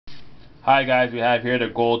Hi guys, we have here the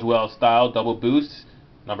Goldwell style double boost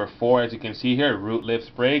number 4. As you can see here, root lift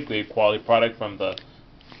spray, great quality product from the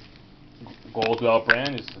Goldwell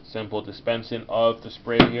brand. It's a simple dispensing of the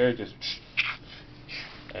spray here, just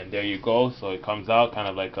and there you go. So it comes out kind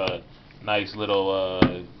of like a nice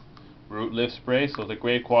little root lift spray. So it's a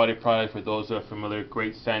great quality product for those that are familiar.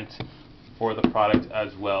 Great scent for the product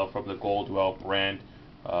as well from the Goldwell brand.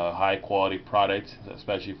 High quality product,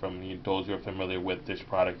 especially from those who are familiar with this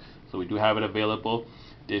product. So we do have it available.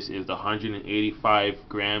 This is the 185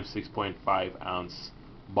 gram 6.5 ounce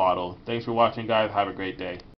bottle. Thanks for watching, guys. Have a great day.